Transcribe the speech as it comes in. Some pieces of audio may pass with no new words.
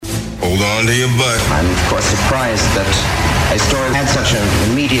Hold on to your butt. I'm, of course, surprised that a story had such an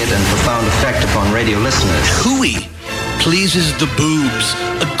immediate and profound effect upon radio listeners. Hooey pleases the boobs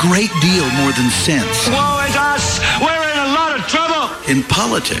a great deal more than sense. Woe is us! We're in a lot of trouble! In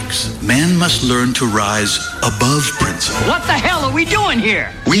politics, man must learn to rise above principle. What the hell are we doing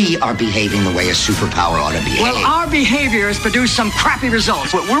here? We are behaving the way a superpower ought to behave. Well, our behavior has produced some crappy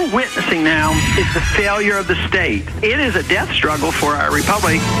results. What we're witnessing now is the failure of the state. It is a death struggle for our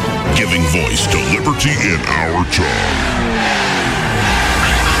republic. Giving voice to liberty in our time.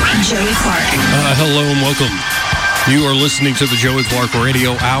 Joey Clark. Hello and welcome. You are listening to the Joey Clark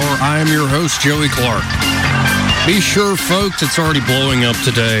Radio Hour. I am your host, Joey Clark. Be sure, folks, it's already blowing up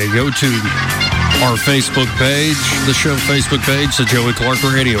today. Go to our Facebook page, the show Facebook page, the Joey Clark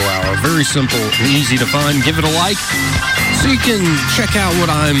Radio Hour. Very simple and easy to find. Give it a like so you can check out what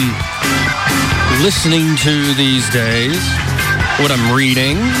I'm listening to these days, what I'm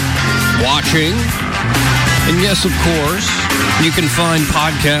reading, watching. And yes, of course, you can find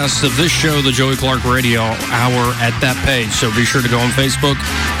podcasts of this show, the Joey Clark Radio Hour, at that page. So be sure to go on Facebook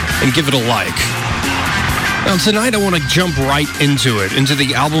and give it a like. Now, tonight I want to jump right into it, into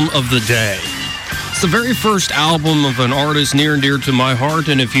the album of the day. It's the very first album of an artist near and dear to my heart,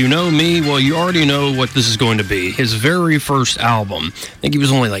 and if you know me, well, you already know what this is going to be. His very first album. I think he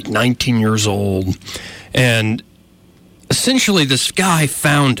was only like 19 years old, and essentially this guy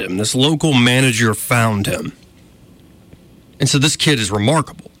found him, this local manager found him, and said, this kid is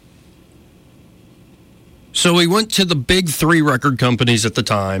remarkable. So he went to the big three record companies at the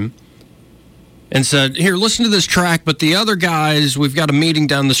time, and said, here, listen to this track, but the other guys, we've got a meeting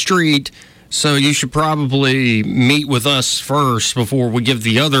down the street, so you should probably meet with us first before we give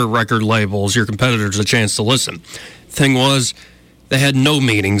the other record labels, your competitors, a chance to listen. Thing was, they had no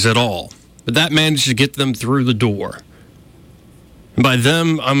meetings at all, but that managed to get them through the door. And by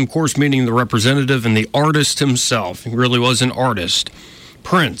them, I'm, of course, meaning the representative and the artist himself. He really was an artist,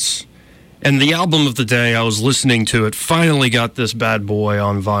 Prince. And the album of the day, I was listening to it, finally got this bad boy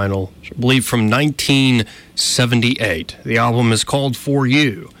on vinyl, I believe from 1978. The album is called For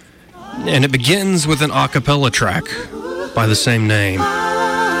You, and it begins with an a cappella track by the same name,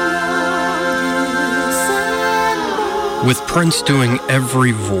 with Prince doing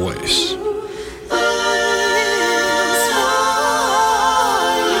every voice.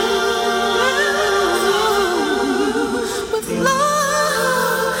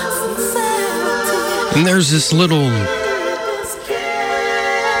 And there's this little,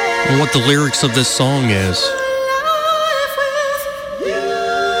 what the lyrics of this song is.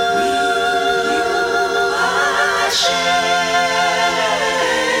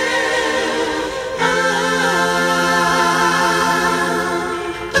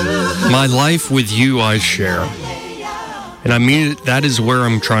 My life with you I share. And I mean, that is where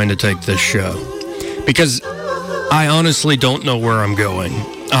I'm trying to take this show. Because I honestly don't know where I'm going.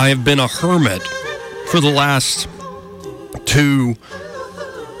 I have been a hermit for the last 2,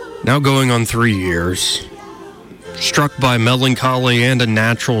 now going on 3 years, struck by melancholy and a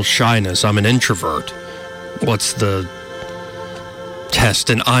natural shyness. I'm an introvert. What's the test?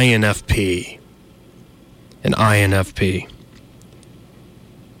 An INFP. An INFP.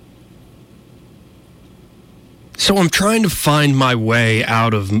 So I'm trying to find my way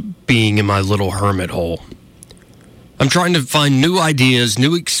out of being in my little hermit hole. I'm trying to find new ideas,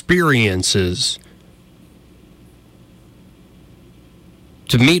 new experiences,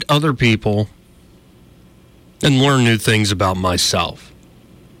 to meet other people and learn new things about myself.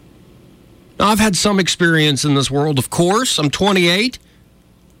 Now, I've had some experience in this world, of course. I'm 28.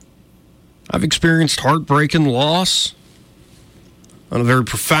 I've experienced heartbreak and loss on a very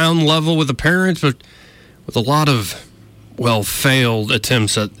profound level with a parent, but with a lot of, well, failed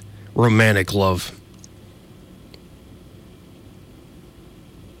attempts at romantic love.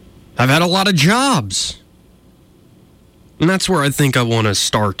 I've had a lot of jobs. And that's where I think I want to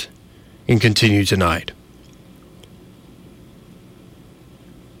start and continue tonight.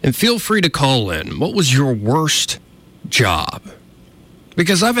 And feel free to call in. What was your worst job?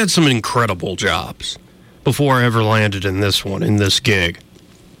 Because I've had some incredible jobs before I ever landed in this one, in this gig.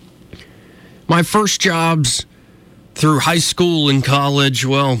 My first jobs through high school and college,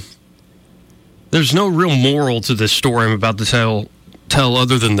 well, there's no real moral to this story I'm about to tell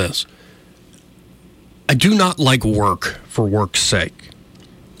other than this. I do not like work for work's sake.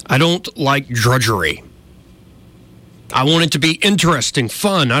 I don't like drudgery. I want it to be interesting,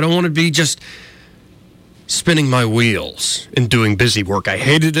 fun. I don't want to be just spinning my wheels and doing busy work. I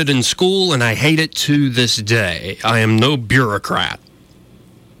hated it in school, and I hate it to this day. I am no bureaucrat.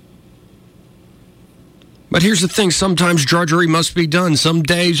 But here's the thing, sometimes drudgery must be done. Some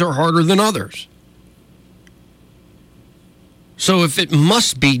days are harder than others. So if it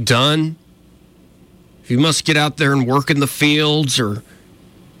must be done, if you must get out there and work in the fields or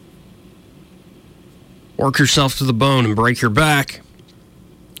work yourself to the bone and break your back,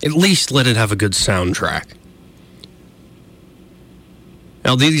 at least let it have a good soundtrack.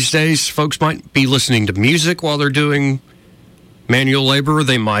 Now, these days, folks might be listening to music while they're doing manual labor.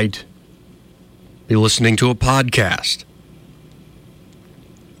 They might be listening to a podcast.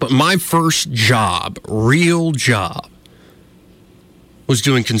 But my first job, real job, was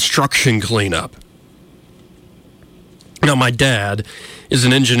doing construction cleanup. Now, my dad is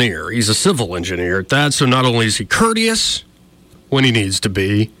an engineer. He's a civil engineer at that, so not only is he courteous when he needs to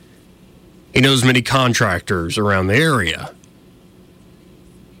be, he knows many contractors around the area.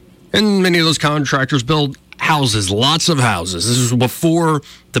 And many of those contractors build houses, lots of houses. This was before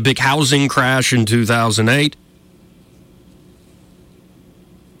the big housing crash in 2008.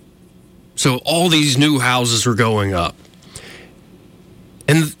 So all these new houses are going up.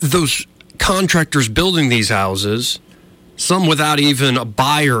 And those contractors building these houses, some without even a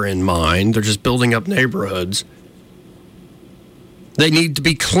buyer in mind, they're just building up neighborhoods. They need to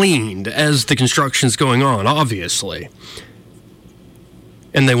be cleaned as the construction's going on, obviously.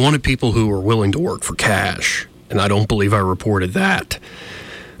 And they wanted people who were willing to work for cash. And I don't believe I reported that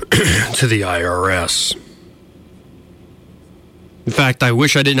to the IRS. In fact, I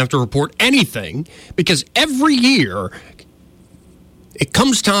wish I didn't have to report anything, because every year it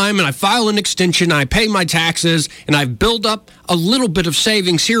comes time and I file an extension, I pay my taxes, and I've built up a little bit of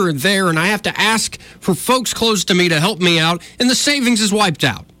savings here and there, and I have to ask for folks close to me to help me out, and the savings is wiped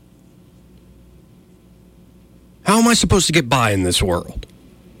out. How am I supposed to get by in this world?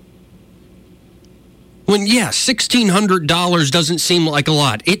 When, yeah, $1,600 doesn't seem like a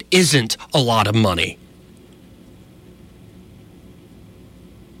lot. It isn't a lot of money.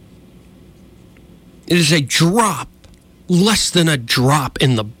 It is a drop, less than a drop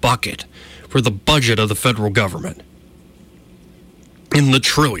in the bucket for the budget of the federal government. In the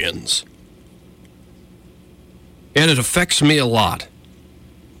trillions. And it affects me a lot.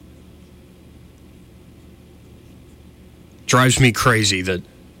 Drives me crazy that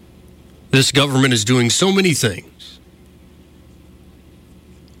this government is doing so many things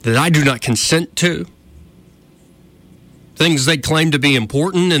that I do not consent to. Things they claim to be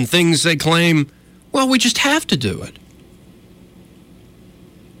important and things they claim, well, we just have to do it.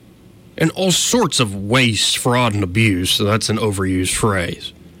 And all sorts of waste, fraud, and abuse. So that's an overused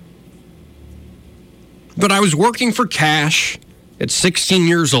phrase. But I was working for cash at 16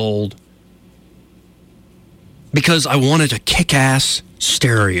 years old because I wanted a kick-ass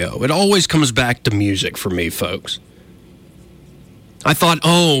stereo. It always comes back to music for me, folks. I thought,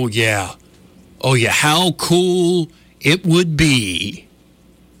 oh yeah, how cool it would be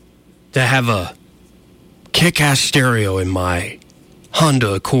to have a kick-ass stereo in my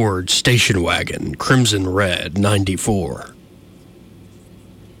Honda Accord station wagon, crimson red, 94.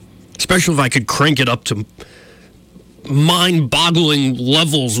 Especially if I could crank it up to mind-boggling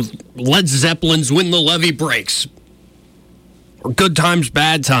levels with Led Zeppelin's When the Levee Breaks, or Good Times,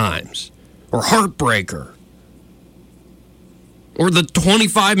 Bad Times, or Heartbreaker, or the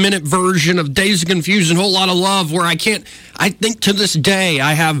 25-minute version of Dazed and Confused and Whole Lot of Love, where I think to this day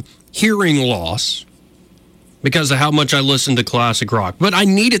I have hearing loss because of how much I listen to classic rock. But I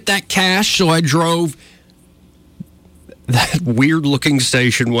needed that cash, so I drove that weird-looking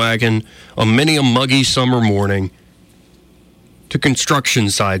station wagon on many a muggy summer morning to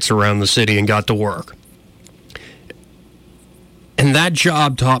construction sites around the city and got to work. And that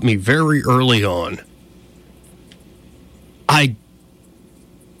job taught me very early on, I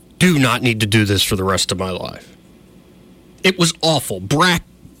do not need to do this for the rest of my life. It was awful,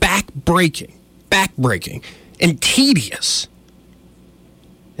 back-breaking, and tedious,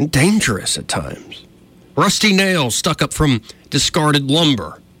 and dangerous at times. Rusty nails stuck up from discarded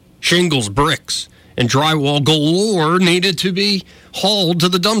lumber, shingles, bricks, and drywall galore needed to be hauled to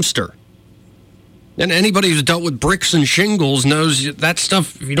the dumpster. And anybody who's dealt with bricks and shingles knows that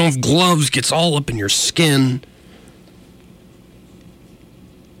stuff, if you don't have gloves, gets all up in your skin.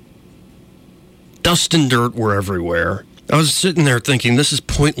 Dust and dirt were everywhere. I was sitting there thinking, this is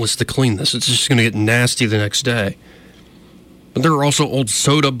pointless to clean this. It's just going to get nasty the next day. But there were also old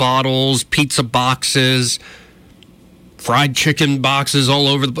soda bottles, pizza boxes, fried chicken boxes all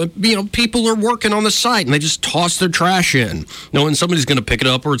over the... people are working on the site, and they just toss their trash in, knowing somebody's going to pick it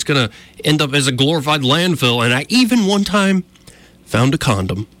up or it's going to end up as a glorified landfill. And I even one time found a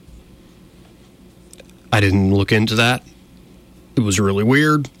condom. I didn't look into that. It was really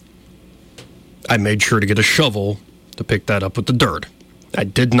weird. I made sure to get a shovel to pick that up with the dirt. I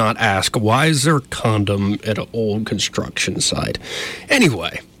did not ask, why is there a condom at an old construction site?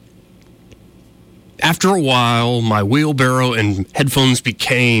 Anyway, after a while, my wheelbarrow and headphones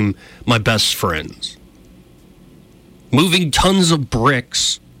became my best friends. Moving tons of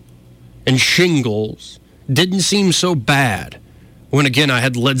bricks and shingles didn't seem so bad when, again, I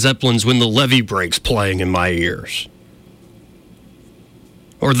had Led Zeppelin's When the Levee Breaks playing in my ears.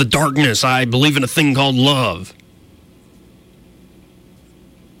 Or The Darkness, I Believe in a Thing Called Love.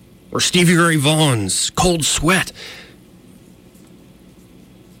 Or Stevie Ray Vaughan's Cold Sweat.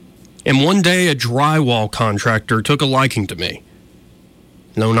 And one day, a drywall contractor took a liking to me.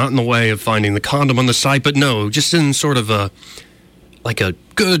 No, not in the way of finding the condom on the site, but no, just in sort of a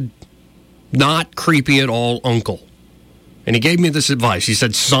good, not creepy at all uncle. And he gave me this advice. He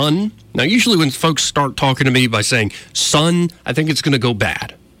said, son, now usually when folks start talking to me by saying, son, I think it's going to go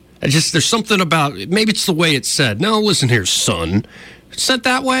bad. There's something about, maybe it's the way it's said. No, listen here, son. Said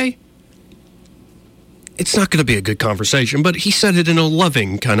that way, it's not going to be a good conversation. But he said it in a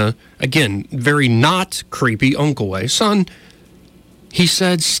loving kind of, again, very not creepy uncle way. Son, he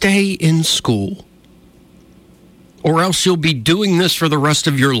said, stay in school, or else you'll be doing this for the rest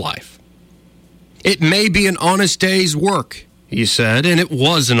of your life. It may be an honest day's work, he said, and it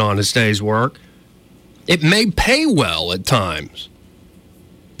was an honest day's work. It may pay well at times,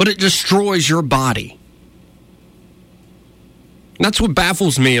 but it destroys your body. That's what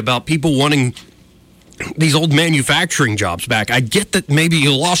baffles me about people wanting these old manufacturing jobs back. I get that maybe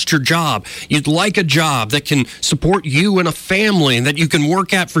you lost your job. You'd like a job that can support you and a family and that you can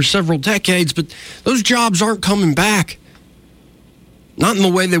work at for several decades, but those jobs aren't coming back. Not in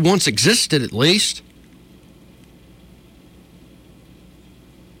the way they once existed, at least.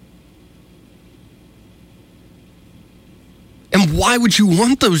 And why would you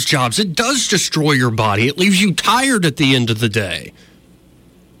want those jobs? It does destroy your body. It leaves you tired at the end of the day.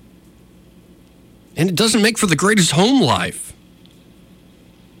 And it doesn't make for the greatest home life.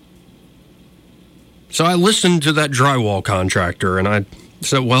 So I listened to that drywall contractor and I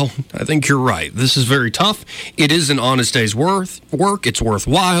said, well, I think you're right. This is very tough. It is an honest day's work. It's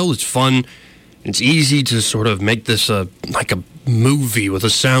worthwhile. It's fun. It's easy to sort of make this like a movie with a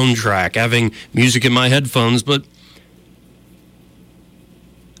soundtrack, having music in my headphones, but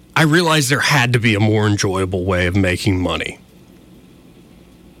I realized there had to be a more enjoyable way of making money.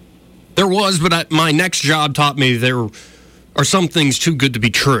 There was, but my next job taught me there are some things too good to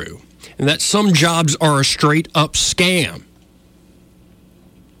be true, and that some jobs are a straight-up scam.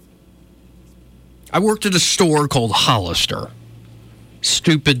 I worked at a store called Hollister.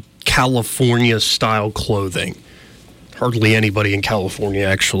 Stupid California-style clothing. Hardly anybody in California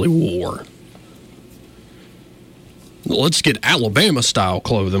actually wore. Let's get Alabama-style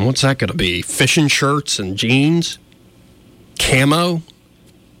clothing. What's that going to be? Fishing shirts and jeans? Camo?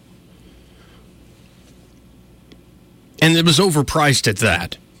 And it was overpriced at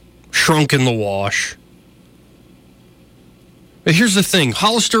that. Shrunk in the wash. But here's the thing.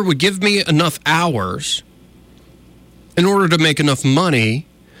 Hollister would give me enough hours in order to make enough money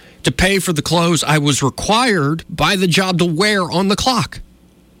to pay for the clothes I was required by the job to wear on the clock.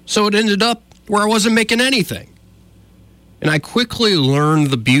 So it ended up where I wasn't making anything. And I quickly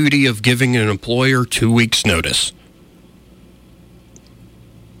learned the beauty of giving an employer 2 weeks' notice.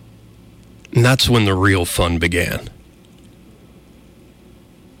 And that's when the real fun began.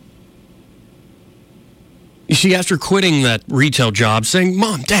 You see, after quitting that retail job, saying,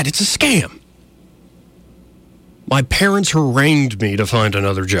 Mom, Dad, it's a scam, my parents harangued me to find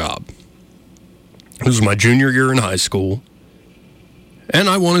another job. It was my junior year in high school, and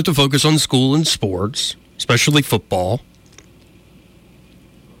I wanted to focus on school and sports, especially football.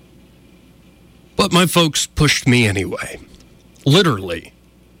 But my folks pushed me anyway. Literally,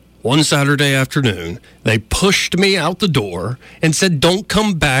 one Saturday afternoon, they pushed me out the door and said, don't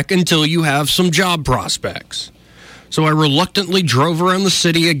come back until you have some job prospects. So I reluctantly drove around the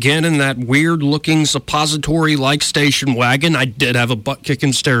city again in that weird-looking suppository-like station wagon. I did have a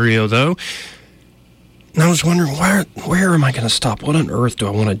butt-kicking stereo, though. And I was wondering, where am I going to stop? What on earth do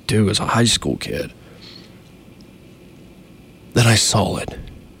I want to do as a high school kid? Then I saw it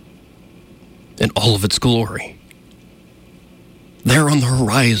in all of its glory. There on the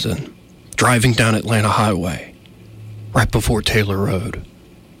horizon, driving down Atlanta Highway, right before Taylor Road.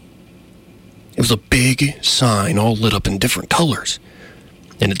 It was a big sign all lit up in different colors,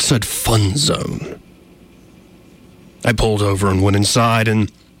 and it said Fun Zone. I pulled over and went inside,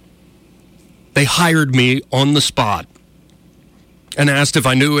 and they hired me on the spot and asked if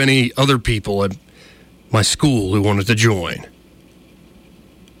I knew any other people at my school who wanted to join.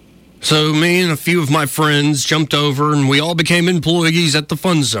 So me and a few of my friends jumped over and we all became employees at the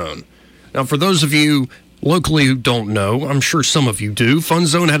Fun Zone. Now, for those of you locally who don't know, I'm sure some of you do, Fun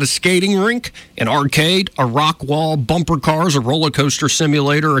Zone had a skating rink, an arcade, a rock wall, bumper cars, a roller coaster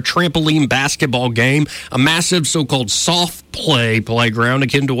simulator, a trampoline basketball game, a massive so-called soft play playground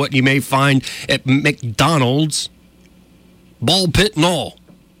akin to what you may find at McDonald's, ball pit and all.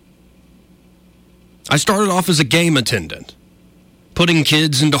 I started off as a game attendant, putting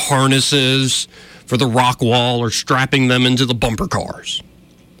kids into harnesses for the rock wall or strapping them into the bumper cars.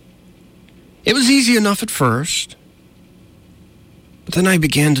 It was easy enough at first, but then I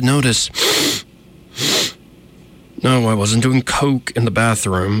began to notice, no, I wasn't doing coke in the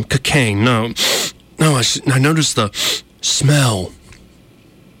bathroom, cocaine, no, I noticed the smell.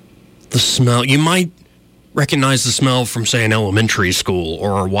 The smell. You might recognize the smell from, say, an elementary school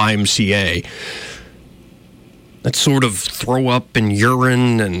or a YMCA. That sort of throw up and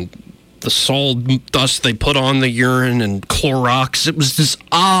urine and the sawdust they put on the urine and Clorox. It was this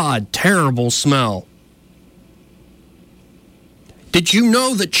odd, terrible smell. Did you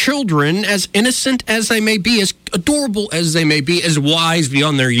know that children, as innocent as they may be, as adorable as they may be, as wise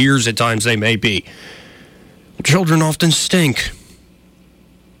beyond their years at times they may be, children often stink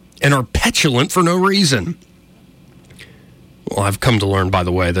and are petulant for no reason? Well, I've come to learn, by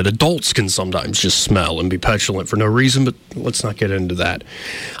the way, that adults can sometimes just smell and be petulant for no reason, but let's not get into that.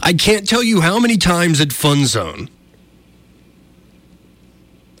 I can't tell you how many times at Fun Zone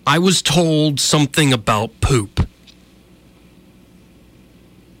I was told something about poop.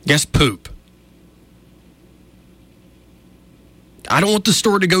 Yes, poop. I don't want the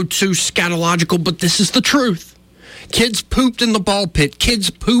story to go too scatological, but this is the truth. Kids pooped in the ball pit. Kids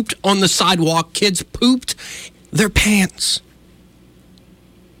pooped on the sidewalk. Kids pooped their pants.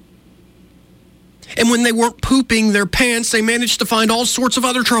 And when they weren't pooping their pants, they managed to find all sorts of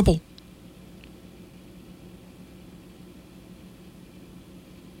other trouble.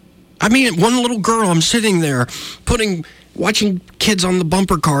 I mean, one little girl, I'm sitting there watching kids on the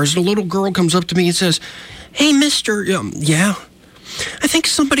bumper cars, and a little girl comes up to me and says, "Hey, mister, yeah, I think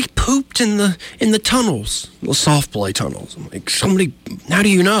somebody pooped in the tunnels, the soft play tunnels." I'm like, "Somebody, how do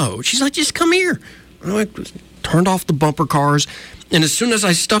you know?" She's like, "Just come here." I turned off the bumper cars, and as soon as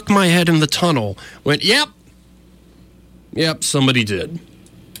I stuck my head in the tunnel, went, yep, somebody did.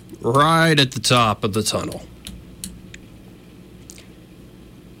 Right at the top of the tunnel.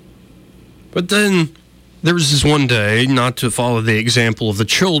 But then there was this one day, not to follow the example of the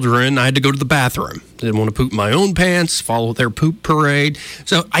children, I had to go to the bathroom. Didn't want to poop in my own pants, follow their poop parade.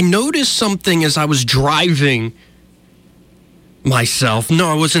 So I noticed something as I was driving myself. No,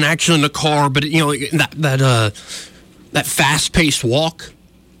 I wasn't actually in the car, but that fast-paced walk.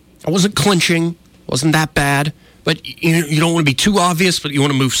 I wasn't clinching. Wasn't that bad. But you don't want to be too obvious, but you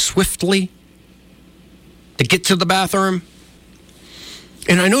want to move swiftly to get to the bathroom.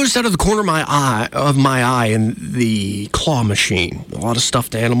 And I noticed out of the corner of my eye in the claw machine, a lot of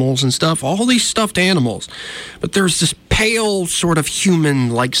stuffed animals and stuff, all these stuffed animals. But there's this pale sort of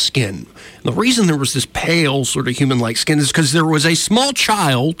human-like skin. And the reason there was this pale sort of human-like skin is because there was a small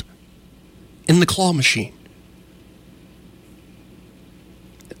child in the claw machine.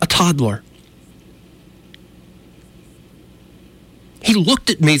 A toddler. He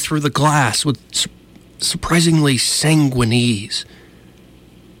looked at me through the glass with surprisingly sanguine ease.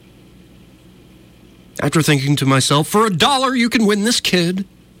 After thinking to myself, for $1 you can win this kid,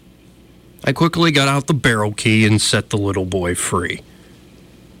 I quickly got out the barrel key and set the little boy free.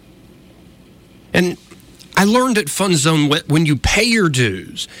 And I learned at Fun Zone when you pay your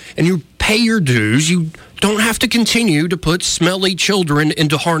dues, you don't have to continue to put smelly children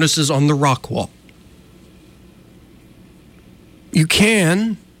into harnesses on the rock wall. You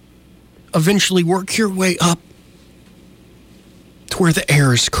can eventually work your way up to where the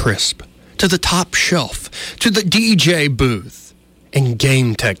air is crisp, to the top shelf, to the DJ booth and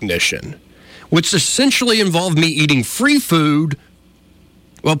game technician, which essentially involved me eating free food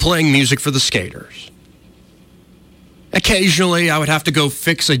while playing music for the skaters. Occasionally, I would have to go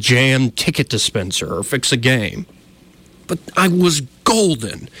fix a jammed ticket dispenser or fix a game. But I was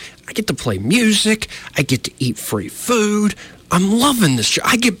golden. I get to play music. I get to eat free food. I'm loving this job.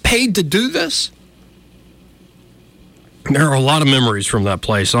 I get paid to do this. There are a lot of memories from that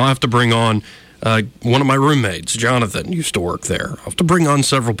place. I'll have to bring on one of my roommates, Jonathan, used to work there. I'll have to bring on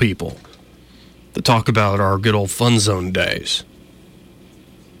several people to talk about our good old Fun Zone days.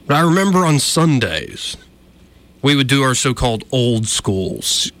 But I remember on Sundays, we would do our so-called old school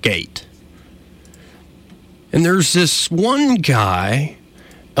skate. And there's this one guy,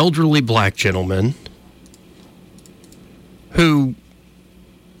 elderly black gentleman, who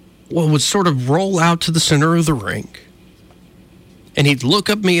would sort of roll out to the center of the rink, and he'd look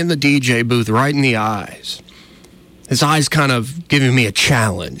up me in the DJ booth right in the eyes. His eyes kind of giving me a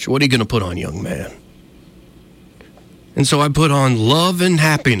challenge. What are you going to put on, young man? And so I put on Love and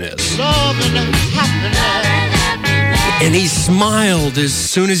Happiness. Love and Happiness. And he smiled as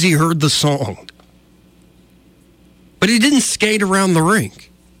soon as he heard the song. But he didn't skate around the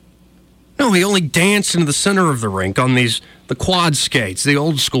rink. No, he only danced into the center of the rink on the quad skates, the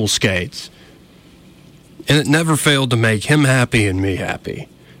old school skates. And it never failed to make him happy and me happy.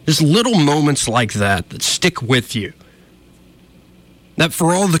 Just little moments like that stick with you. That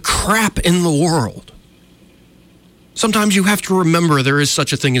for all the crap in the world, sometimes you have to remember there is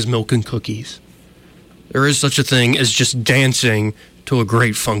such a thing as milk and cookies. There is such a thing as just dancing to a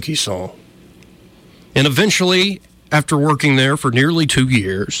great funky song. And eventually, after working there for nearly 2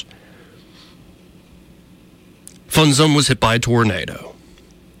 years, Fun Zone was hit by a tornado.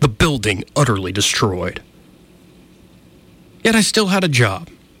 The building utterly destroyed. Yet I still had a job.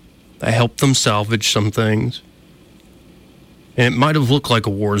 I helped them salvage some things. And it might have looked like a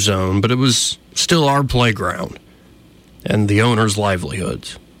war zone, but it was still our playground and the owner's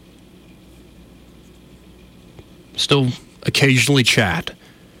livelihoods. Still occasionally chat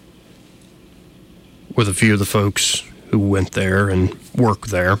with a few of the folks who went there and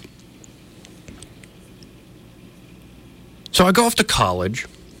worked there. So I go off to college,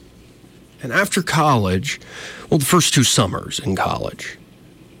 and after college, well, the first 2 summers in college,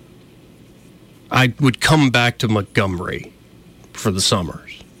 I would come back to Montgomery for the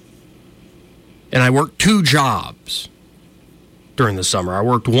summers. And I worked 2 jobs during the summer. I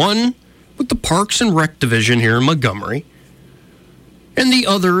worked one with the Parks and Rec division here in Montgomery, and the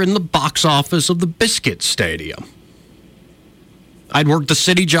other in the box office of the Biscuit Stadium. I'd work the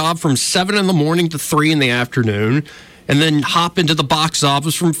city job from 7 in the morning to 3 in the afternoon, and then hop into the box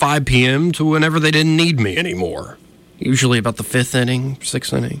office from 5 p.m. to whenever they didn't need me anymore. Usually about the 5th inning,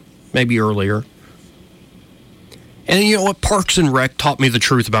 6th inning, maybe earlier. And you know what? Parks and Rec taught me the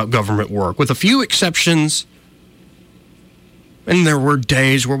truth about government work, with a few exceptions. And there were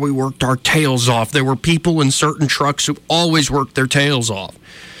days where we worked our tails off. There were people in certain trucks who always worked their tails off.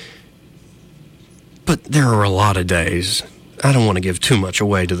 But there are a lot of days, I don't want to give too much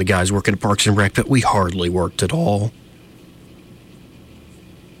away to the guys working at Parks and Rec, but we hardly worked at all.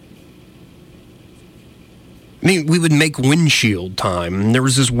 I mean, we would make windshield time. And there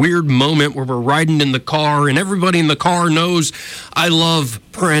was this weird moment where we're riding in the car, and everybody in the car knows I love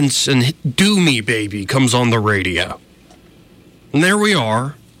Prince, and Do Me Baby comes on the radio. And there we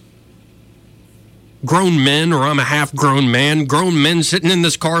are. Grown men, or I'm a half-grown man, grown men sitting in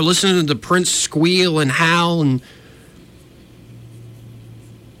this car listening to Prince squeal and howl, and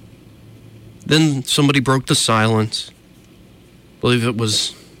then somebody broke the silence. I believe it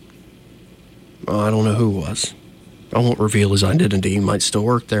was... I don't know who it was. I won't reveal his identity. He might still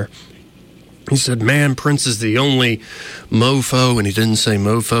work there. He said, man, Prince is the only mofo, and he didn't say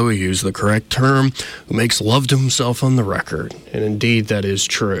mofo, he used the correct term, who makes love to himself on the record. And indeed, that is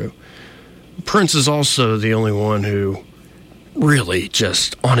true. Prince is also the only one who really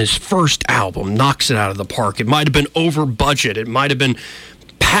just, on his first album, knocks it out of the park. It might have been over budget. It might have been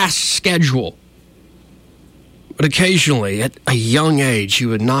past schedule. But occasionally, at a young age, he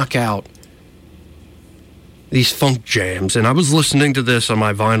would knock out these funk jams. And I was listening to this on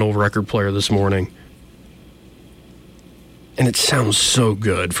my vinyl record player this morning, and it sounds so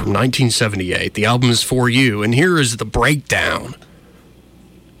good, from 1978. The album is For You, and here is the breakdown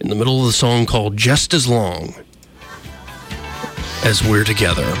in the middle of the song called Just As Long As We're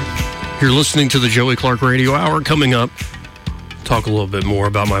Together. You're listening to the Joey Clark Radio Hour. Coming up, talk a little bit more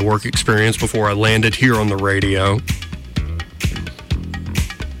about my work experience before I landed here on the radio.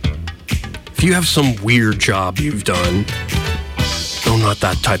 If you have some weird job you've done, no, not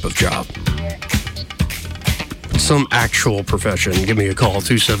that type of job, some actual profession, give me a call,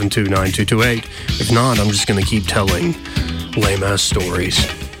 272-9228. If not, I'm just going to keep telling lame-ass stories.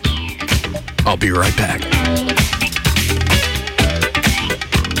 I'll be right back.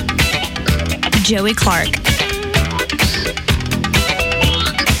 Joey Clark.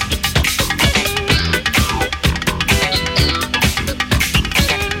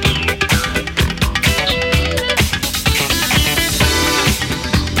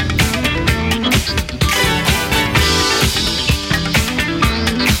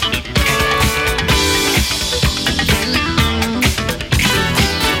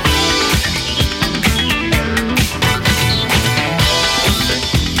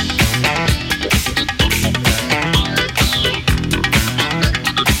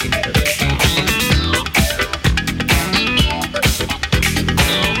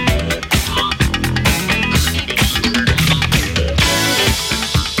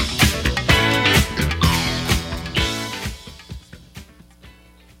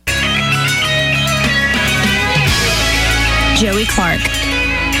 Joey Clark.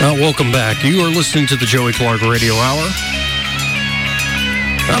 Welcome back. You are listening to the Joey Clark Radio Hour.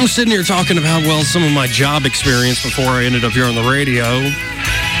 I'm sitting here talking about, well, some of my job experience before I ended up here on the radio.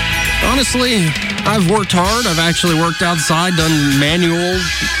 Honestly, I've worked hard. I've actually worked outside, done manual,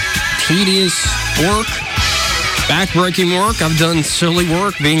 tedious work, back-breaking work. I've done silly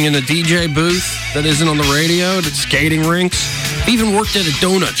work, being in a DJ booth that isn't on the radio, at skating rinks. I've even worked at a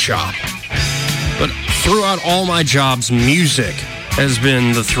donut shop. But throughout all my jobs, music has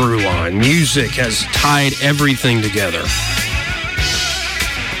been the through line. Music has tied everything together.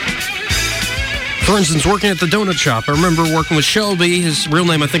 For instance, working at the donut shop, I remember working with Shelby. His real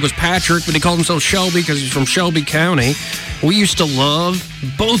name, I think, was Patrick, but he called himself Shelby because he's from Shelby County. We used to love,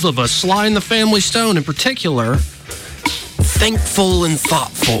 both of us, Sly and the Family Stone in particular, Thankful and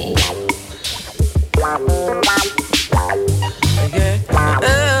Thoughtful.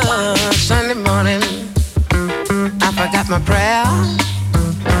 Sunday morning, I forgot my prayer.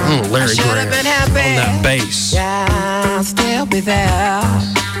 Oh, Larry Graham on that bass. Yeah, I'll still be there.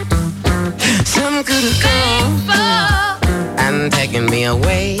 Some could have come and taken me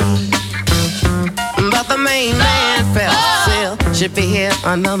away, but the main man fell still. Should be here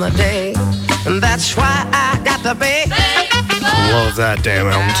another day, and that's why I got to be. Love that damn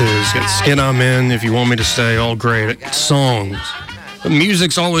album too. It's got Skin I'm In, If You Want Me to Stay, all great songs. But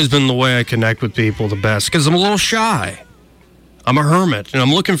music's always been the way I connect with people the best because I'm a little shy. I'm a hermit, and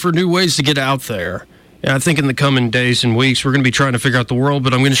I'm looking for new ways to get out there. And I think in the coming days and weeks, we're going to be trying to figure out the world,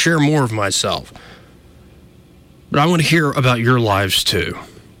 but I'm going to share more of myself. But I want to hear about your lives, too.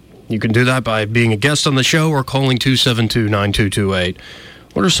 You can do that by being a guest on the show or calling 272-9228.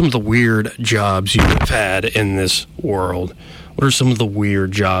 What are some of the weird jobs you have had in this world? What are some of the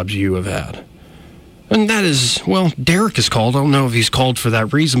weird jobs you have had? And that is, well, Derek is called. I don't know if he's called for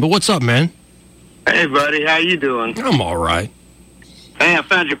that reason, but what's up, man? Hey, buddy. How you doing? I'm all right. Hey, I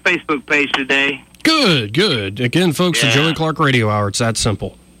found your Facebook page today. Good, good. Again, folks, the Joey Clark Radio Hour. It's that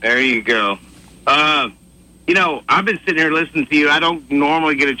simple. There you go. You know, I've been sitting here listening to you. I don't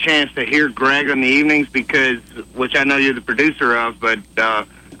normally get a chance to hear Greg in the evenings because, which I know you're the producer of, but I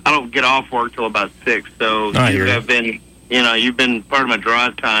don't get off work till about 6. So you have been, you know, you've been part of my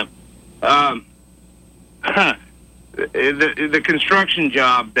drive time. The construction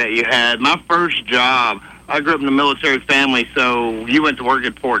job that you had, my first job, I grew up in a military family, so you went to work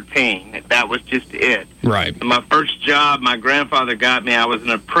at 14. That was just it. Right. My first job, my grandfather got me. I was an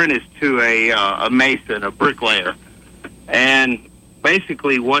apprentice to a mason, a bricklayer. And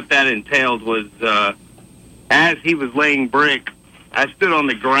basically what that entailed was as he was laying brick, I stood on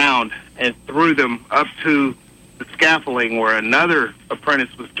the ground and threw them up to the scaffolding where another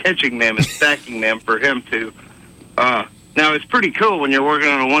apprentice was catching them and stacking them for him to... Now, it's pretty cool when you're working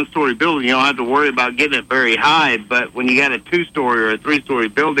on a one-story building. You don't have to worry about getting it very high, but when you got a 2-story or a 3-story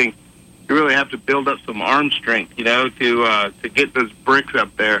building, you really have to build up some arm strength, you know, to get those bricks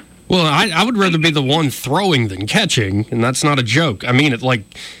up there. Well, I would rather be the one throwing than catching, and that's not a joke. I mean, it like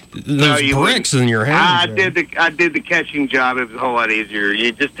those bricks in your hands. I did the catching job. It was a whole lot easier.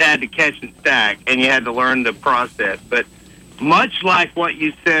 You just had to catch and stack, and you had to learn the process. But much like what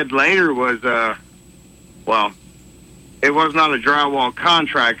you said later was, well, it was not a drywall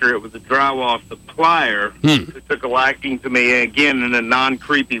contractor. It was a drywall supplier who took a liking to me, again, in a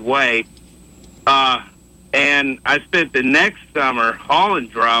non-creepy way. And I spent the next summer hauling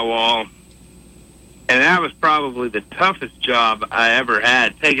drywall, and that was probably the toughest job I ever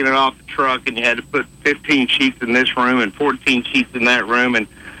had, taking it off the truck, and you had to put 15 sheets in this room and 14 sheets in that room, and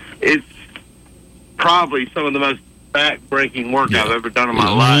it's probably some of the most back-breaking work I've ever done in my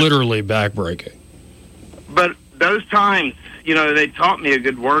life. Literally back-breaking. But those times, you know, they taught me a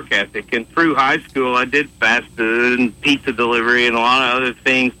good work ethic. And through high school, I did fast food and pizza delivery and a lot of other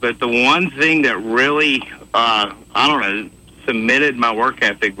things. But the one thing that really, cemented my work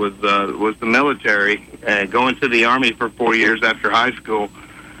ethic was the military. Going to the Army for 4 years after high school.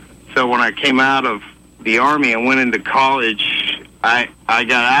 So when I came out of the Army and went into college, I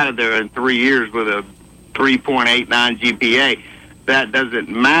got out of there in 3 years with a 3.89 GPA. That doesn't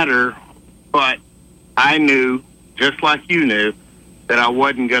matter, but I knew, just like you knew, that I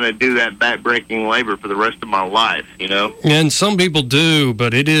wasn't going to do that back-breaking labor for the rest of my life, you know? And some people do,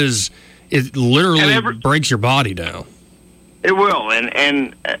 but it literally breaks your body down. It will,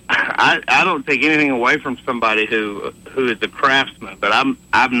 and I don't take anything away from somebody who is a craftsman, but I'm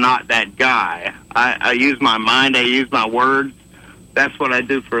not that guy. I use my mind, I use my words. That's what I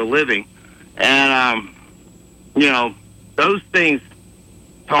do for a living. And, you know, those things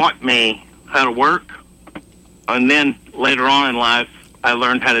taught me how to work. And then later on in life, I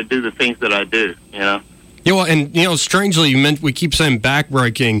learned how to do the things that I do, you know? Strangely, we keep saying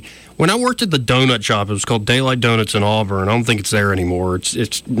backbreaking. When I worked at the donut shop, it was called Daylight Donuts in Auburn. I don't think it's there anymore. It's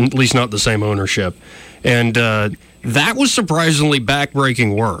at least not the same ownership. And that was surprisingly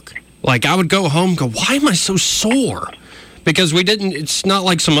backbreaking work. Like, I would go home and go, why am I so sore? Because it's not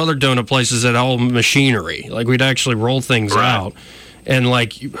like some other donut places that all machinery. Like, we'd actually roll things out. And,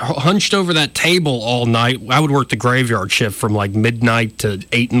 hunched over that table all night. I would work the graveyard shift from, midnight to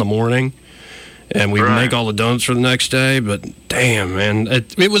 8 in the morning. And we'd make all the donuts for the next day. But, damn, man,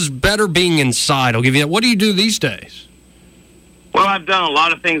 it was better being inside. I'll give you that. What do you do these days? Well, I've done a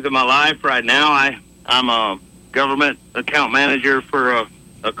lot of things in my life. Right now, I'm a government account manager for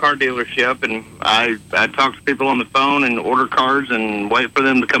a car dealership, and I talk to people on the phone and order cars and wait for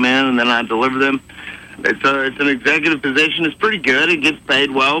them to come in, and then I deliver them. It's an executive position. It's pretty good. It gets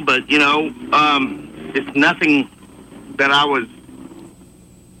paid well, but, it's nothing that I was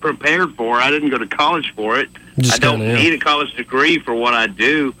prepared for. I didn't go to college for it. I don't need a college degree for what I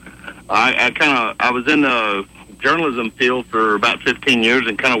do. I was in the journalism field for about 15 years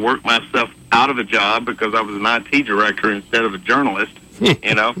and kind of worked myself out of a job because I was an IT director instead of a journalist,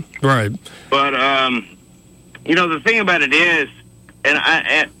 Right. But, the thing about it is, and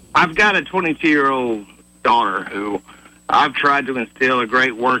I've got a 22-year-old daughter who I've tried to instill a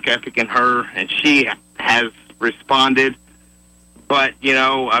great work ethic in her, and she has responded. But,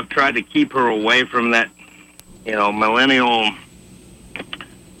 I've tried to keep her away from that, millennial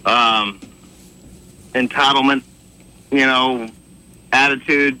entitlement,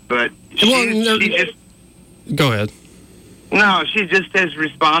 attitude. But she just... Go ahead. No, she just has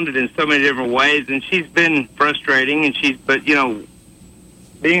responded in so many different ways, and she's been frustrating, but,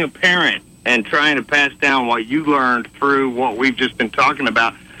 being a parent and trying to pass down what you learned through what we've just been talking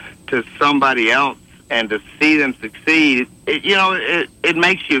about to somebody else and to see them succeed, it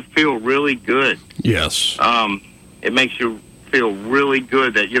makes you feel really good. Yes. It makes you feel really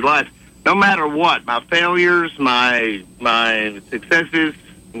good that your life, no matter what, my failures, my successes,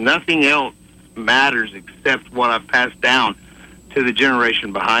 nothing else matters except what I've passed down to the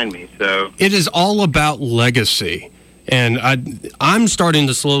generation behind me. So it is all about legacy. And I'm starting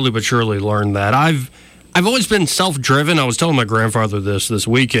to slowly but surely learn that. I've always been self-driven. I was telling my grandfather this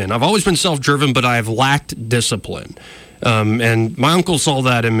weekend. I've always been self-driven, but I have lacked discipline. And my uncle saw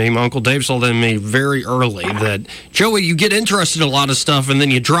that in me. My Uncle Dave saw that in me very early, that, Joey, you get interested in a lot of stuff, and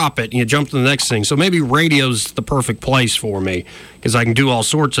then you drop it, and you jump to the next thing. So maybe radio's the perfect place for me, because I can do all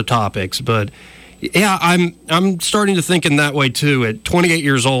sorts of topics. But, yeah, I'm starting to think in that way, too. At 28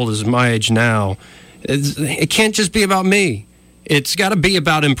 years old, is my age now, it can't just be about me. It's got to be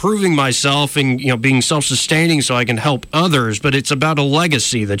about improving myself and, being self-sustaining so I can help others. But it's about a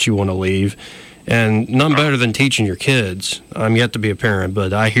legacy that you want to leave. And none better than teaching your kids. I'm yet to be a parent,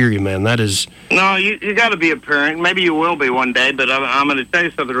 but I hear you, man. That is... No, you got to be a parent. Maybe you will be one day, but I'm going to tell you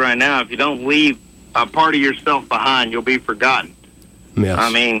something right now. If you don't leave a part of yourself behind, you'll be forgotten. Yes.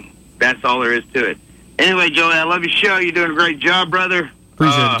 I mean, that's all there is to it. Anyway, Joey, I love your show. You're doing a great job, brother.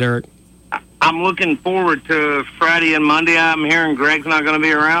 Appreciate it, Derek. I'm looking forward to Friday and Monday. I'm hearing Greg's not going to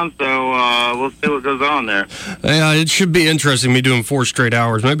be around, so we'll see what goes on there. Yeah, it should be interesting, me doing 4 straight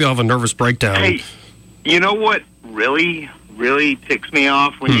hours. Maybe I'll have a nervous breakdown. Hey, you know what really, really ticks me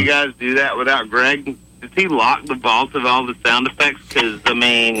off when you guys do that without Greg? Does he lock the vault of all the sound effects? Because,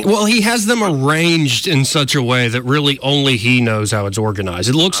 Well, he has them arranged in such a way that really only he knows how it's organized.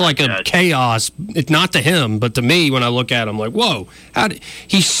 It looks like a chaos. It's not to him, but to me, when I look at him, like, whoa.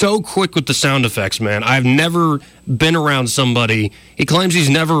 He's so quick with the sound effects, man. I've never been around somebody. He claims he's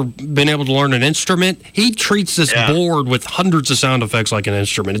never been able to learn an instrument. He treats this board with hundreds of sound effects like an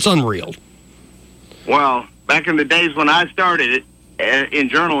instrument. It's unreal. Well, back in the days when I started in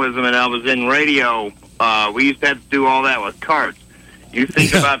journalism and I was in radio, we used to have to do all that with carts. You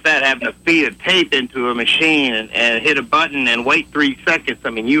think about that, having to feed a tape into a machine and hit a button and wait 3 seconds.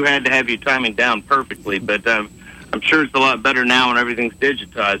 I mean, you had to have your timing down perfectly, but I'm sure it's a lot better now when everything's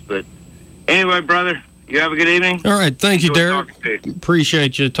digitized. But anyway, brother, you have a good evening. All right, thank you, Derek.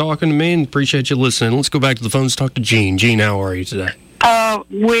 Appreciate you talking to me and appreciate you listening. Let's go back to the phones, talk to Jean. Jean, how are you today?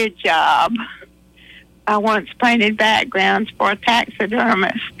 Weird job. I once painted backgrounds for a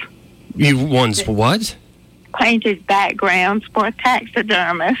taxidermist. You once what? Painted backgrounds for a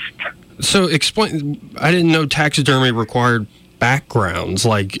taxidermist. So explain, I didn't know taxidermy required backgrounds.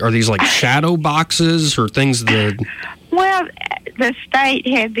 Like, are these like shadow boxes or things that... Well, the state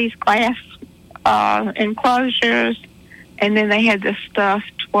had these glass enclosures, and then they had the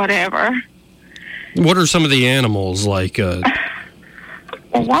stuffed whatever. What are some of the animals, like...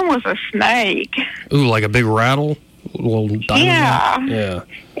 Well, one was a snake. Ooh, like a big rattle? A little dynamite? Yeah.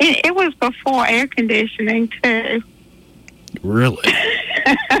 It was before air conditioning, too. Really?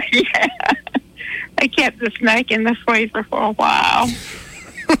 Yeah. They kept the snake in the freezer for a while.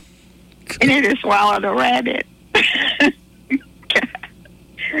 And it just swallowed a rabbit.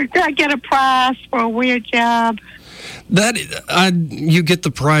 Did I get a prize for a weird job? You get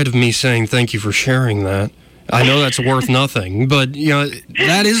the pride of me saying thank you for sharing that. I know that's worth nothing, but,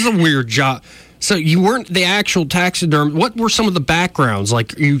 that is a weird job. So you weren't the actual taxiderm. What were some of the backgrounds?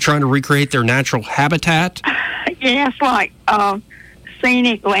 Like, are you trying to recreate their natural habitat? Yes, like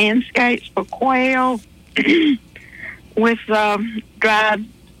scenic landscapes for quail with dried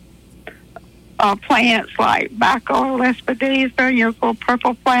plants like Bicolor lespedeza, little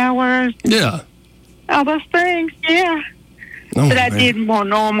purple flowers. Yeah. All those things, yeah. Oh, but I did more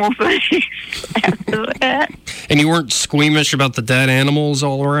normal things after that. And you weren't squeamish about the dead animals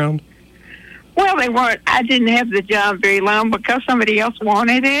all around? Well, they weren't. I didn't have the job very long because somebody else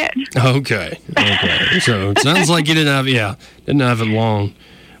wanted it. Okay. So it sounds like you didn't have it long.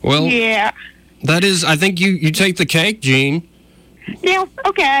 Well, yeah. That is, I think you take the cake, Gene. Yeah,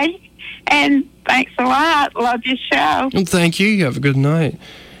 okay. And thanks a lot. Love your show. And thank you. You have a good night.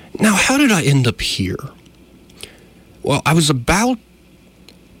 Now, how did I end up here? Well, I was about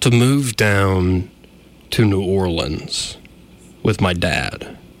to move down to New Orleans with my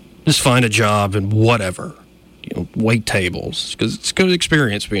dad. Just find a job and whatever. Wait tables. Because it's a good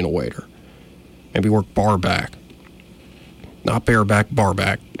experience being a waiter. Maybe work bar back. Not bareback, bar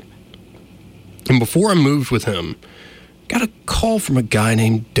back. And before I moved with him, got a call from a guy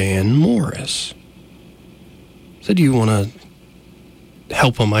named Dan Morris. Said, do you want to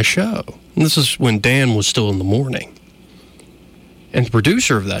help on my show? And this is when Dan was still in the morning. And the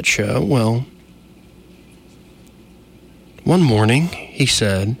producer of that show, well, one morning he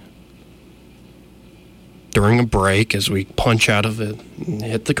said, during a break as we punch out of it and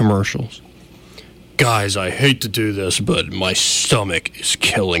hit the commercials, guys, I hate to do this, but my stomach is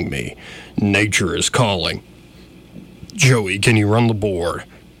killing me. Nature is calling. Joey, can you run the board?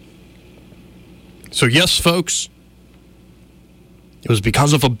 So yes, folks, it was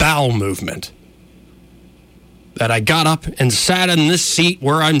because of a bowel movement that I got up and sat in this seat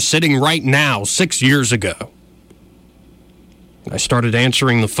where I'm sitting right now 6 years ago. I started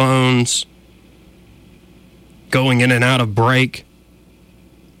answering the phones, going in and out of break.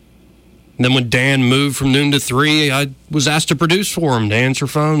 And then when Dan moved from noon to 3, I was asked to produce for him, to answer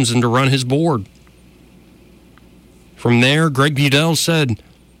phones and to run his board. From there, Greg Budell said,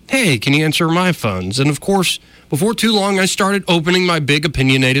 hey, can you answer my phones? And of course, before too long, I started opening my big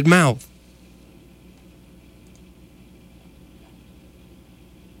opinionated mouth.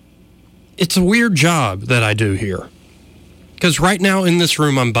 It's a weird job that I do here. Because right now in this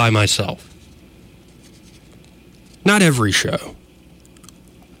room, I'm by myself. Not every show.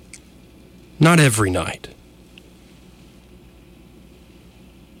 Not every night.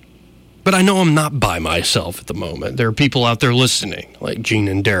 But I know I'm not by myself at the moment. There are people out there listening, like Gene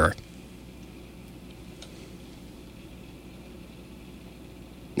and Derek.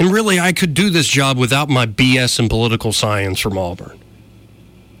 And really, I could do this job without my BS in political science from Auburn.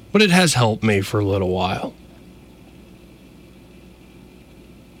 But it has helped me for a little while.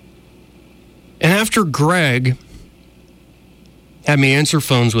 And after Greg had me answer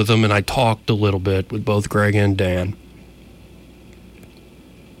phones with him, and I talked a little bit with both Greg and Dan,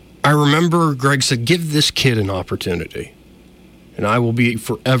 I remember Greg said, give this kid an opportunity. And I will be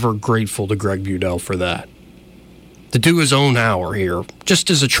forever grateful to Greg Budell for that. To do his own hour here, just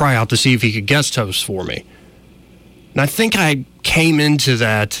as a tryout to see if he could guest host for me. And I think I came into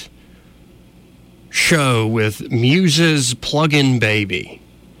that show with Muse's Plug-in Baby.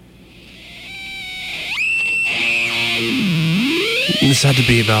 This had to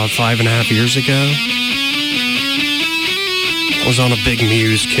be about 5.5 years ago. I was on a big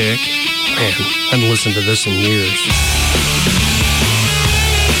Muse kick. Man, I hadn't listened to this in years.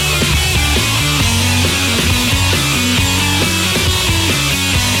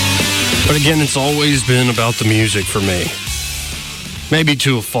 But again, it's always been about the music for me. Maybe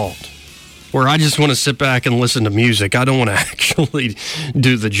to a fault. Where I just want to sit back and listen to music. I don't want to actually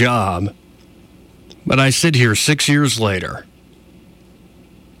do the job. But I sit here 6 years later,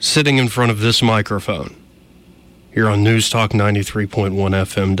 sitting in front of this microphone, here on News Talk 93.1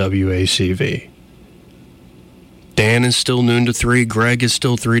 FM WACV. Dan is still noon to 3. Greg is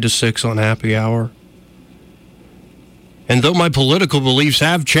still 3 to 6 on Happy Hour. And though my political beliefs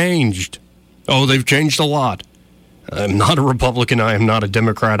have changed, they've changed a lot. I'm not a Republican. I am not a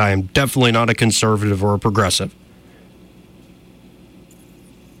Democrat. I am definitely not a conservative or a progressive.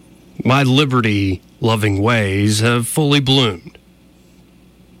 my liberty-loving ways have fully bloomed.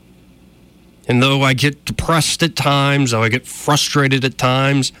 And though I get depressed at times, though I get frustrated at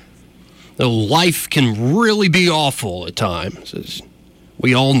times, though life can really be awful at times, as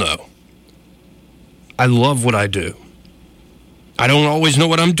we all know, I love what I do. I don't always know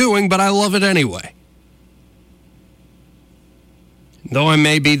what I'm doing, but I love it anyway. Though I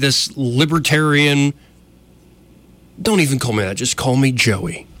may be this libertarian, don't even call me that, just call me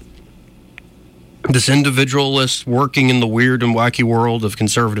Joey. This individualist working in the weird and wacky world of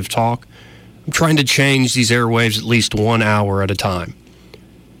conservative talk, I'm trying to change these airwaves at least 1 hour at a time.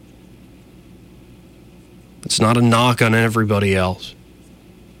 It's not a knock on everybody else.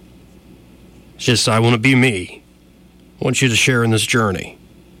 It's just I want to be me. I want you to share in this journey.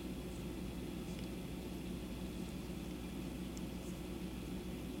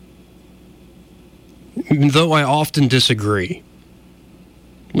 Even though I often disagree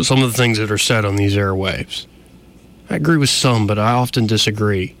with some of the things that are said on these airwaves, I agree with some, but I often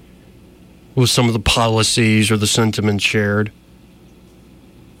disagree with some of the policies or the sentiments shared.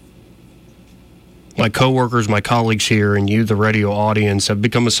 My coworkers, my colleagues here, and you, the radio audience, have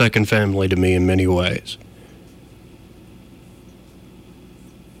become a second family to me in many ways.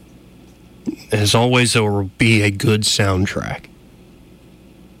 As always, there will be a good soundtrack.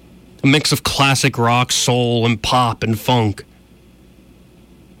 A mix of classic rock, soul, and pop and funk.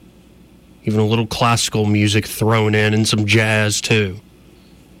 Even a little classical music thrown in and some jazz, too.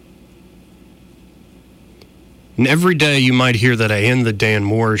 And every day you might hear that I end the Dan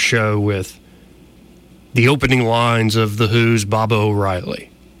Moore show with the opening lines of The Who's Baba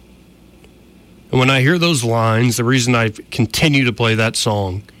O'Reilly. And when I hear those lines, the reason I continue to play that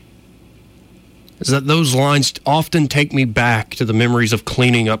song is that those lines often take me back to the memories of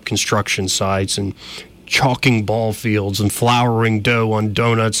cleaning up construction sites and chalking ball fields and flouring dough on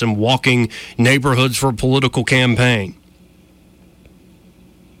donuts and walking neighborhoods for a political campaign.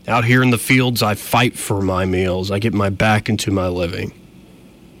 Out here in the fields, I fight for my meals. I get my back into my living.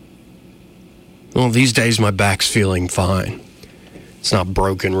 Well, these days my back's feeling fine. It's not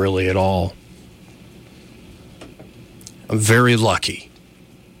broken really at all. I'm very lucky.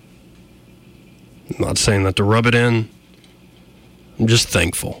 I'm not saying that to rub it in. I'm just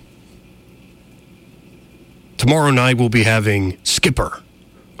thankful. Tomorrow night we'll be having Skipper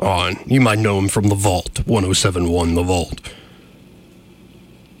on. You might know him from The Vault, 107.1 The Vault.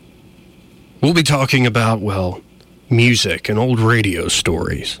 We'll be talking about, well, music and old radio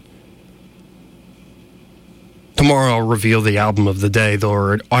stories. Tomorrow I'll reveal the album of the day,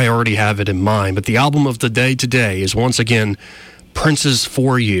 though I already have it in mind. But the album of the day today is once again Prince's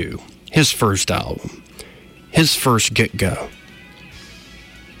For You, his first album, his first get-go.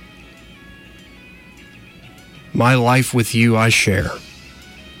 My life with you I share.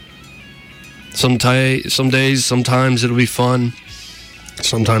 Some days, sometimes it'll be fun.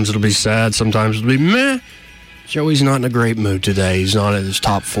 Sometimes it'll be sad. Sometimes it'll be meh. Joey's not in a great mood today. He's not at his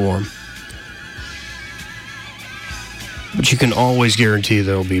top form. But you can always guarantee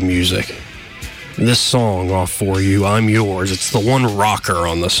there'll be music. This song off For You, I'm Yours. It's the one rocker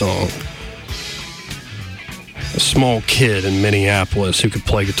on the song. A small kid in Minneapolis who could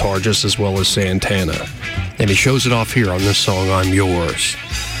play guitar just as well as Santana. And he shows it off here on this song, I'm Yours.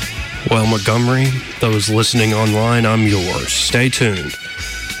 Well, Montgomery, those listening online, I'm yours. Stay tuned.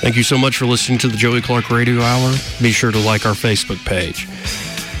 Thank you so much for listening to the Joey Clark Radio Hour. Be sure to like our Facebook page.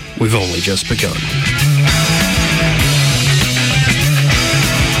 We've only just begun.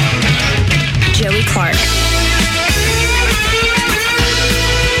 Joey Clark.